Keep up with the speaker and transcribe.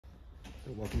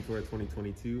Welcome to our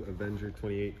 2022 Avenger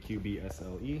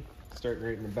 28QBSLE. Starting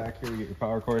right in the back here, we get your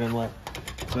power cord inlet.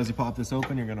 So as you pop this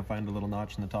open, you're going to find a little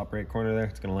notch in the top right corner there.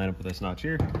 It's going to line up with this notch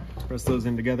here. Press those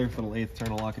in together, little eighth turn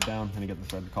to lock it down, and you get the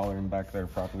thread collar in the back there to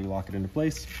properly lock it into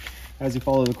place. As you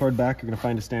follow the cord back, you're going to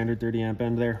find a standard 30 amp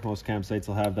end there. Most campsites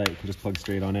will have that. You can just plug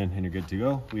straight on in and you're good to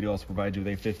go. We do also provide you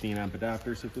with a 15 amp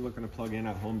adapter, so if you're looking to plug in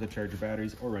at home to charge your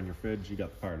batteries or run your fridge, you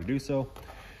got the power to do so.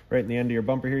 Right in the end of your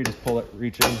bumper here, you just pull it,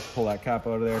 reach in, pull that cap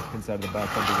out of there. Inside of the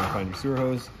back bumper, you're going to find your sewer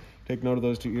hose. Take note of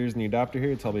those two ears in the adapter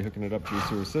here. It's probably hooking it up to your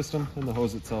sewer system, and the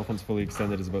hose itself, once fully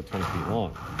extended, is about 20 feet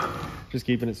long. Just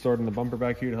keeping it stored in the bumper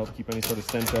back here to help keep any sort of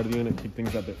stench out of the unit, keep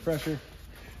things a bit fresher.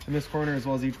 In this corner, as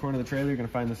well as each corner of the trailer, you're going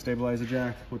to find the stabilizer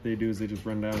jack. What they do is they just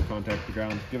run down and contact the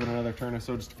ground, give it another turn or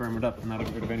so just to firm it up, and that'll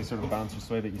get rid of any sort of bounce or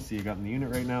sway that you see you got in the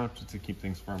unit right now, just to keep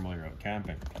things firm while you're out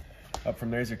camping. Up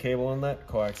from there's your cable inlet,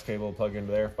 coax cable will plug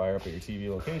into there, fire up at your TV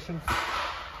location.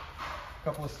 A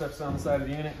couple of steps down the side of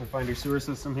the unit, you'll find your sewer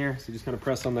system here. So you just kind of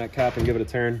press on that cap and give it a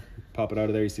turn, pop it out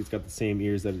of there. You see it's got the same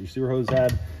ears that your sewer hose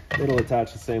had. It'll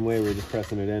attach the same way. We're just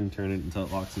pressing it in, turn it until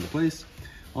it locks into place.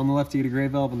 On the left, you get a gray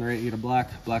valve. On the right, you get a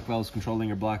black. Black valve is controlling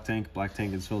your black tank. Black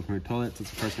tank is filled from your toilet. It's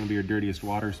first going to be your dirtiest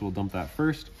water, so we'll dump that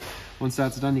first. Once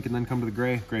that's done, you can then come to the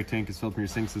gray. Gray tank is filled from your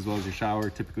sinks as well as your shower.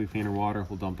 Typically cleaner water.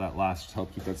 We'll dump that last to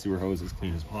help keep that sewer hose as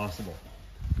clean as possible.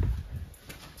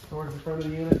 Towards the front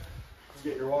of the unit,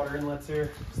 you get your water inlets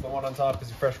here. So the one on top is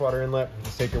your freshwater inlet.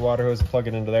 Just take your water hose and plug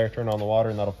it into there, turn on the water,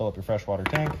 and that'll fill up your freshwater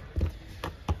tank.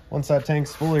 Once that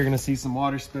tank's full, you're going to see some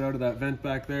water spit out of that vent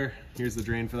back there. Here's the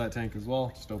drain for that tank as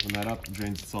well. Just open that up, it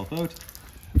drains itself out.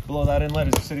 Below that inlet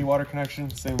is your city water connection.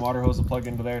 Same water hose will plug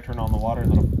into there, turn on the water,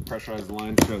 and that'll pressurize the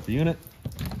line throughout the unit.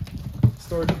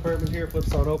 Storage compartment here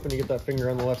flips on open. You get that finger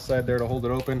on the left side there to hold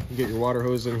it open. You get your water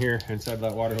hose in here. Inside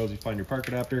that water hose, you find your park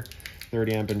adapter.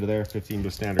 30 amp into there, 15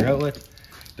 to standard outlet.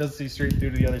 Does see straight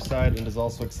through to the other side and is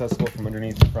also accessible from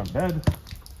underneath the front bed.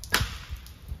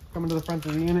 Coming to the front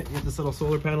of the unit, you get this little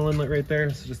solar panel inlet right there.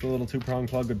 It's just a little two-prong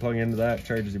plug would plug into that,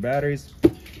 charges your batteries.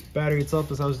 Battery itself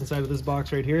is housed inside of this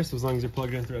box right here, so as long as you're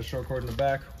plugged in through a short cord in the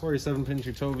back or your 7-pin to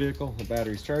your tow vehicle, the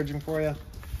battery's charging for you.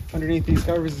 Underneath these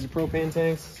covers is your propane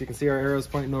tanks. So you can see our arrows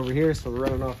pointing over here, so we're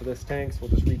running off of this tank, so we'll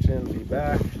just reach in, feed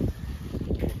back.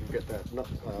 You can get that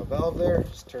valve there,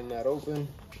 just turn that open.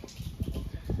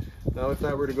 Now if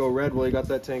that were to go red while you got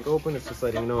that tank open, it's just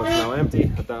letting you know it's now empty.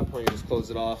 At that point, you just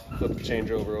close it off, flip the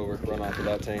changeover over, run off of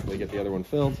that tank while you get the other one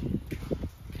filled.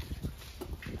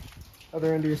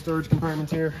 Other end of your storage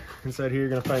compartments here. Inside here, you're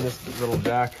gonna find this little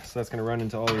jack. So that's gonna run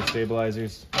into all your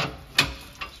stabilizers.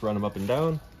 Just run them up and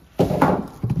down.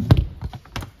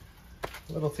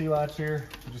 Little T-latch here,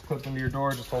 you just clip into your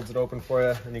door, just holds it open for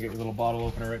you, and you get your little bottle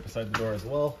opener right beside the door as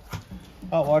well.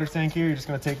 Hot water tank here, you're just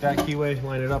gonna take that keyway,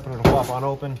 line it up, and it'll pop on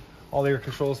open. All your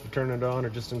controls for turning it on are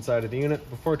just inside of the unit.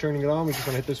 Before turning it on, we just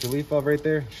want to hit this relief valve right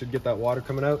there. You should get that water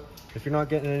coming out. If you're not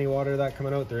getting any water of that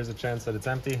coming out, there is a chance that it's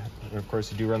empty. And of course,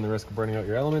 you do run the risk of burning out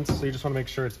your elements. So you just want to make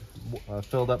sure it's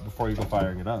filled up before you go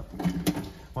firing it up.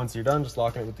 Once you're done, just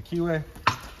locking it with the keyway.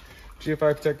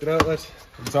 GFI protected outlet,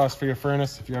 exhaust for your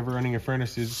furnace. If you're ever running your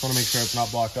furnace, you just want to make sure it's not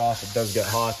blocked off. It does get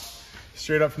hot.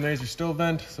 Straight up from there is your stove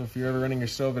vent. So if you're ever running your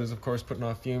stove, it is of course putting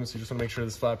off fumes. So you just want to make sure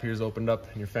this flap here is opened up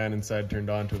and your fan inside turned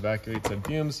on to evacuate said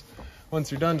fumes. Once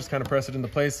you're done, just kind of press it into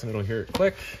place and it'll hear it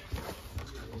click.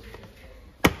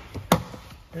 Okay,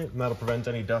 and that'll prevent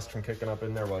any dust from kicking up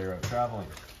in there while you're out traveling.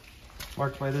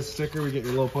 Marked by this sticker, we get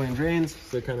your low point drains. So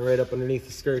they're kind of right up underneath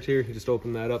the skirt here. You just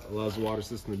open that up, allows the water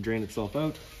system to drain itself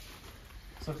out.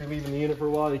 So if you're leaving the unit for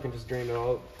a while, you can just drain it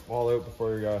all out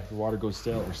before your water goes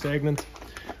stale or stagnant.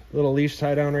 Little leash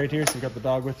tie down right here, so you've got the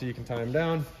dog with you, you can tie him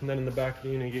down. And then in the back of the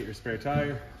unit, you get your spare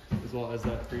tire, as well as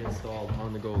that pre-installed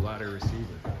on-the-go ladder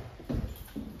receiver.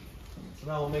 So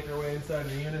now we'll make our way inside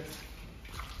the unit.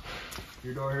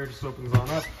 Your door here just opens on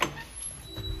up.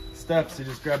 Steps, you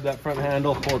just grab that front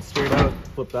handle, pull it straight out,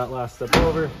 flip that last step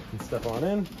over, and step on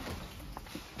in.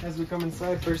 As we come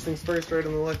inside, first things first, right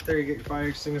on the left there, you get your fire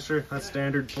extinguisher. That's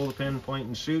standard, pull the pin, point,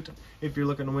 and shoot. If you're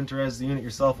looking to winterize the unit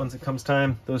yourself once it comes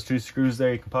time, those two screws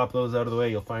there, you can pop those out of the way.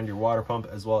 You'll find your water pump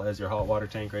as well as your hot water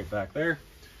tank right back there.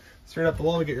 Straight up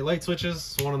below, we get your light switches.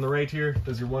 So one on the right here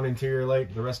does your one interior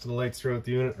light. The rest of the lights throughout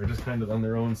the unit are just kind of on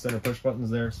their own center push buttons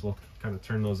there, so we'll kind of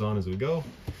turn those on as we go.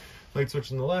 Light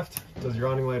switch on the left does your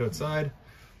awning light outside.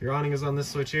 Your awning is on this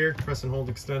switch here. Press and hold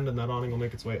extend, and that awning will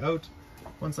make its way out.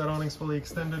 Once that awning's fully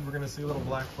extended, we're going to see a little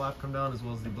black flap come down as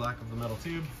well as the black of the metal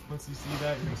tube. Once you see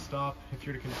that, you're going to stop. If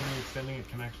you're to continue extending, it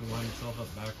can actually line itself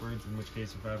up backwards, in which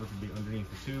case your fabric will be underneath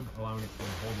the tube, allowing it to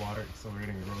hold water,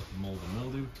 accelerating the growth of mold and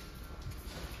mildew.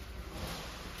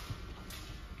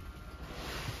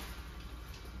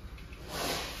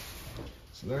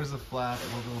 So there's a flap.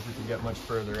 I don't know if we can get much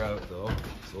further out though.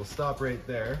 So we'll stop right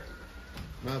there.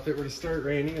 Now if it were to start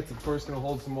raining, it's of course going to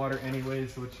hold some water anyway,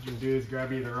 so what you can do is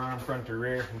grab either arm, front, or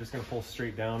rear. I'm just going to pull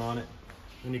straight down on it.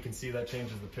 And you can see that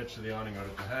changes the pitch of the awning out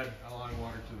at the head, allowing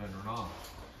water to then run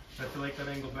off. I feel like that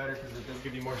angle better because it does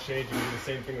give you more shade. You can do the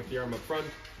same thing with the arm up front.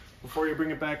 Before you bring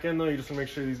it back in though, you just want to make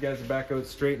sure these guys are back out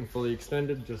straight and fully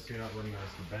extended, just so you're not running the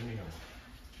risk of bending them.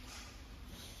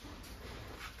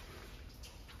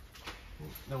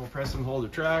 Then we'll press and hold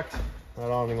retract. That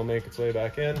awning will make its way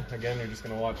back in. Again, you're just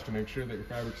going to watch to make sure that your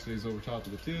fabric stays over top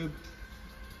of the tube.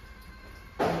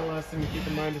 And the last thing to keep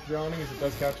in mind with your awning is it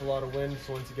does catch a lot of wind,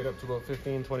 so once you get up to about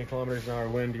 15-20 kilometers an hour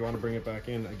wind, you want to bring it back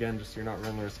in, again, just so you're not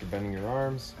running the risk of bending your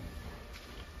arms.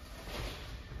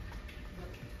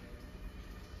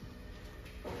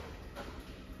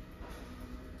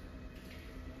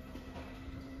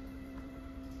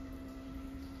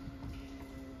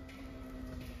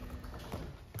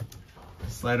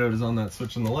 Slide out is on that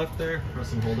switch on the left there.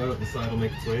 Press and hold out, the slide will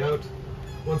make its way out.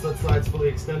 Once that slide's fully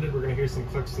extended, we're going to hear some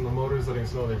clicks from the motors letting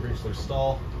us know they've reached their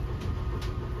stall.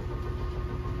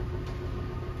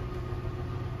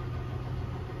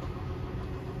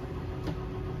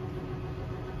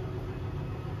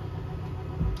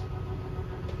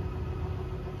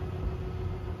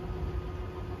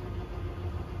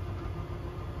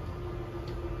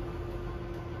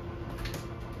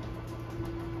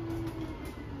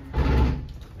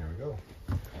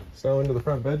 So into the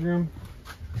front bedroom.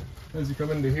 As you come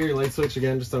into here, your light switch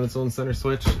again just on its own center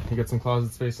switch. You get some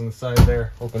closet space on the side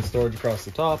there, open storage across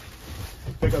the top.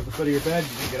 Pick up the foot of your bed,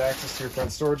 you can get access to your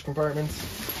front storage compartments.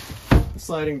 The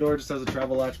sliding door just has a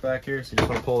travel latch back here, so you just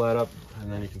want to pull that up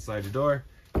and then you can slide your door.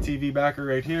 TV backer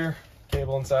right here,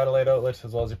 cable and satellite outlet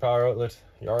as well as your power outlet.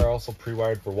 You are also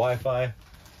pre-wired for Wi-Fi.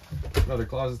 Another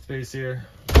closet space here.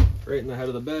 Right in the head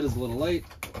of the bed is a little light.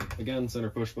 Again,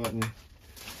 center push button.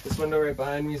 This window right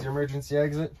behind me is your emergency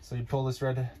exit. So you pull this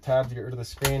red tab to get rid of the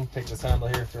screen, take this handle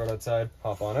here, throw it outside,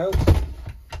 hop on out.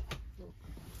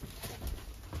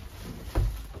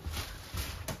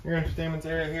 Your entertainment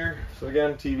area here. So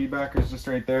again, TV backer is just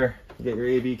right there. You get your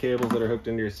AV cables that are hooked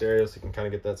into your stereo so you can kind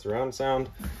of get that surround sound.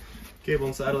 Cable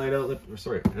and satellite outlet, or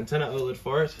sorry, antenna outlet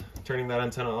for it. Turning that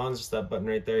antenna on is just that button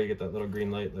right there. You get that little green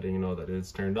light letting you know that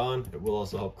it's turned on. It will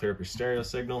also help clear up your stereo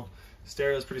signal.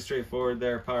 Stereo is pretty straightforward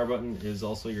there. Power button is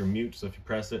also your mute, so if you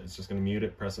press it, it's just going to mute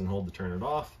it. Press and hold to turn it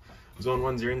off. Zone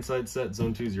 1 is your inside set,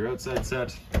 Zone 2 is your outside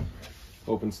set.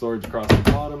 Open storage across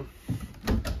the bottom.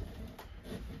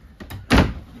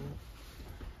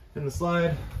 In the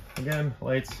slide, again,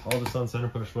 lights, all just on center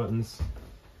push buttons.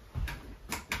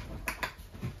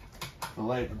 The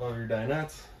light above your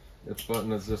dinette. This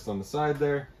button is just on the side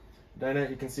there. Dinette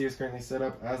you can see is currently set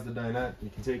up as the dinette. You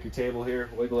can take your table here,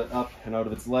 wiggle it up and out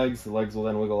of its legs. The legs will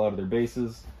then wiggle out of their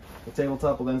bases. The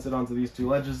tabletop will then sit onto these two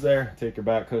ledges there. Take your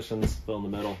back cushions, fill in the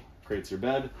middle, creates your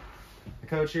bed. The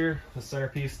couch here, the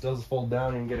centerpiece does fold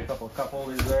down. You can get a couple of cup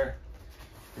holders there.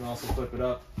 You can also flip it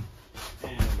up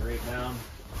and right down,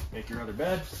 make your other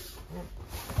bed.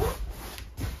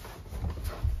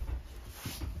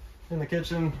 In the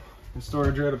kitchen, the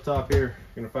storage right up top here,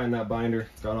 you're gonna find that binder.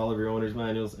 It's got all of your owner's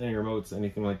manuals, any remotes,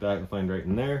 anything like that, you'll find right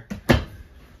in there.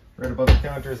 Right above the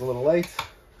counter is a little light.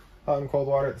 Hot and cold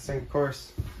water at the sink, of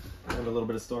course, and a little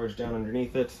bit of storage down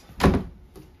underneath it, right,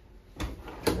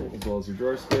 as well as your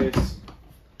drawer space.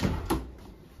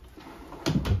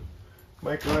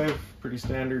 Microwave, pretty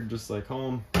standard, just like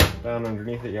home. Down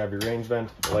underneath it, you have your range vent,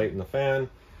 the light, and the fan.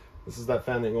 This is that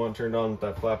fan that you want turned on with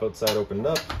that flap outside opened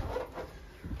up.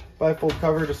 Bifold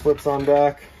cover just flips on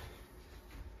back.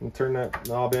 And turn that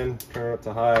knob in, turn it up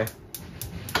to high.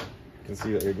 You can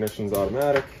see that your ignition's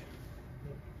automatic.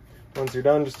 Once you're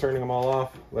done, just turning them all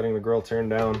off, letting the grill turn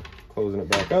down, closing it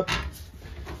back up.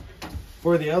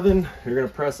 For the oven, you're gonna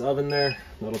press oven there.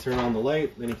 That'll turn on the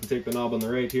light. Then you can take the knob on the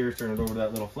right here, turn it over to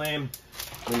that little flame.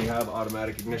 Then you have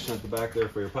automatic ignition at the back there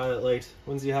for your pilot light.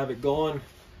 Once you have it going,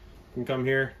 you can come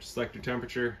here, select your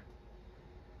temperature.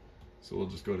 So we'll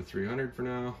just go to 300 for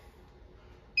now.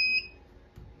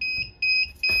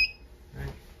 Okay.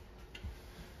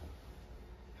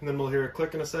 And then we'll hear a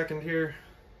click in a second here.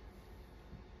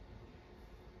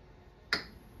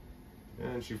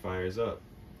 And she fires up.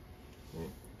 Okay.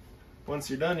 Once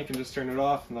you're done, you can just turn it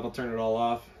off, and that'll turn it all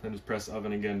off. And just press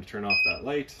oven again to turn off that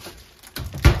light.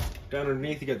 Down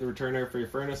underneath, you get the return air for your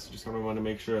furnace. You just want to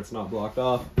make sure it's not blocked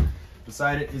off.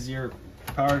 Beside it is your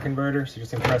power converter. So you're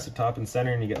just going to press it top and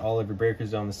center, and you get all of your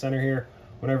breakers down the center here.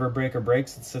 Whenever a breaker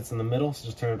breaks, it sits in the middle. So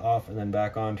just turn it off and then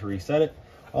back on to reset it.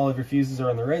 All of your fuses are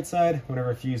on the right side.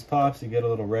 Whenever a fuse pops, you get a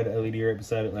little red LED right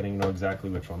beside it, letting you know exactly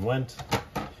which one went.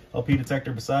 LP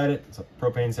detector beside it. So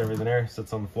propane's heavier than air,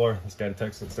 sits on the floor. This guy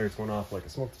detects it, starts going off like a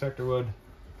smoke detector would.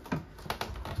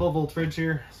 12-volt fridge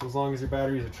here, so as long as your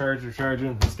batteries are charged or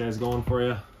charging, this guy's going for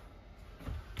you.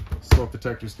 Smoke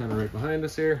detector's kind of right behind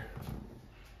us here.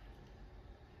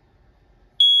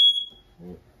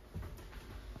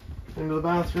 Into the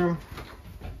bathroom.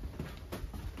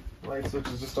 Light switch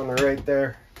is just on the right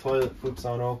there. Toilet flips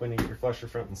on open, you get your flusher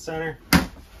front and center.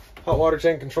 Hot water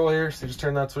tank control here, so you just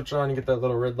turn that switch on, you get that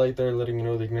little red light there letting you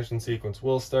know the ignition sequence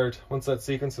will start. Once that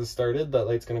sequence has started, that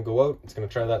light's going to go out. It's going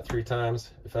to try that 3 times.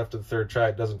 If after the 3rd try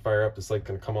it doesn't fire up, this light's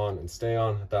going to come on and stay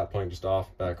on. At that point, just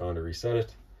off, back on to reset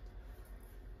it.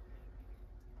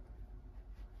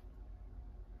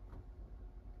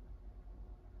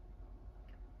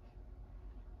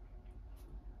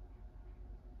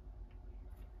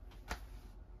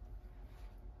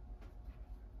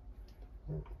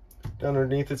 Down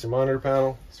underneath it's your monitor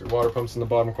panel. So your water pump's in the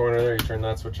bottom corner there. You turn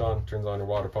that switch on, turns on your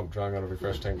water pump, drawing out of your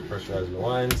fresh tank to pressurize your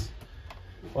lines.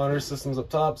 Monitor system's up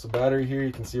top, so battery here,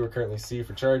 you can see we're currently C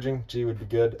for charging. G would be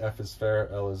good, F is fair,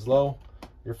 L is low.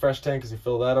 Your fresh tank, as you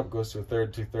fill that up, goes to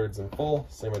 1/3, 2/3 and full.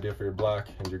 Same idea for your black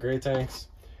and your gray tanks.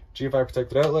 GFI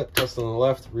protected outlet, test on the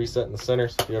left, reset in the center.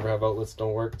 So if you ever have outlets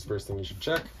don't work, it's the first thing you should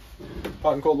check.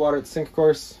 Hot and cold water at the sink, of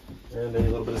course, and a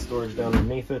little bit of storage down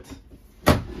underneath it.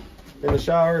 In the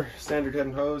shower, standard head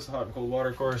and hose, hot and cold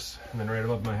water course. And then right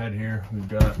above my head here, we've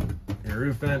got your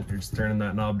roof vent. You're just turning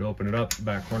that knob to open it up.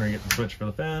 Back corner, you get the switch for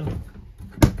the fan.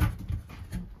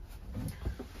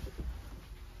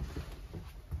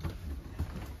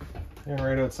 And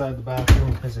right outside the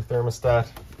bathroom is your thermostat.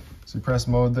 So you press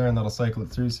mode there and that'll cycle it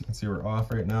through so you can see we're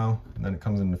off right now. And then it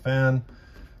comes into fan.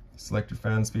 Select your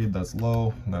fan speed, that's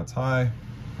low and that's high,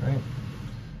 right?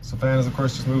 So fan is of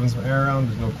course just moving some air around,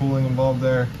 there's no cooling involved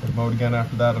there. Hit mode again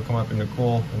after that, it'll come up into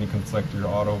cool, and you can select your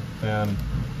auto fan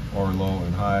or low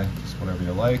and high, just whatever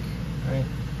you like, right?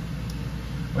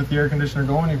 With the air conditioner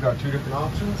going, you've got 2 different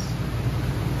options.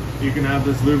 You can have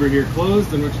this louver here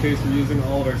closed, in which case we're using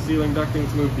all of our ceiling ducting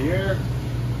to move the air.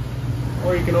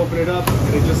 Or you can open it up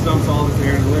and it just dumps all this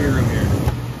air in the living room here.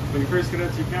 When you first get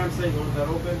into your campsite, you want that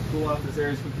open, cool off this air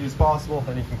as quickly as possible,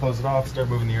 then you can close it off, start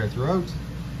moving the air throughout.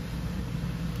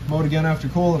 Mode again after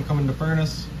cool, it'll come into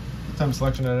furnace. The temp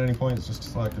selection at any point is just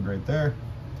selected right there.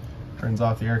 Turns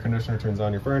off the air conditioner, turns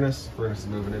on your furnace. Furnace is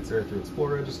moving its air through its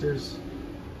floor registers.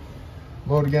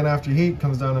 Mode again after heat,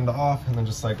 comes down into off, and then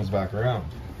just cycles back around.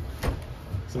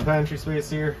 Some pantry space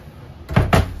here.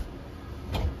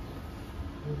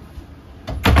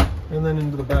 And then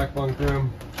into the back bunk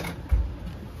room.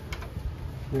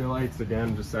 Your lights,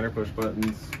 again, just center push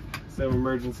buttons. Same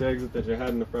emergency exit that you had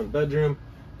in the front bedroom.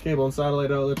 Cable and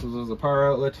satellite outlets, as well as a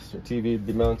power outlet. So your TV would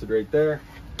be mounted right there.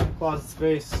 Closet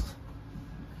space.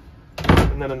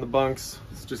 And then in the bunks,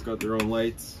 it's just got their own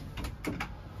lights.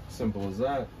 Simple as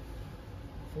that.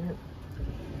 Yeah.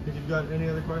 If you've got any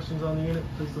other questions on the unit,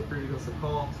 please feel free to give us a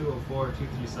call,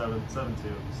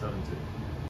 204-237-7272.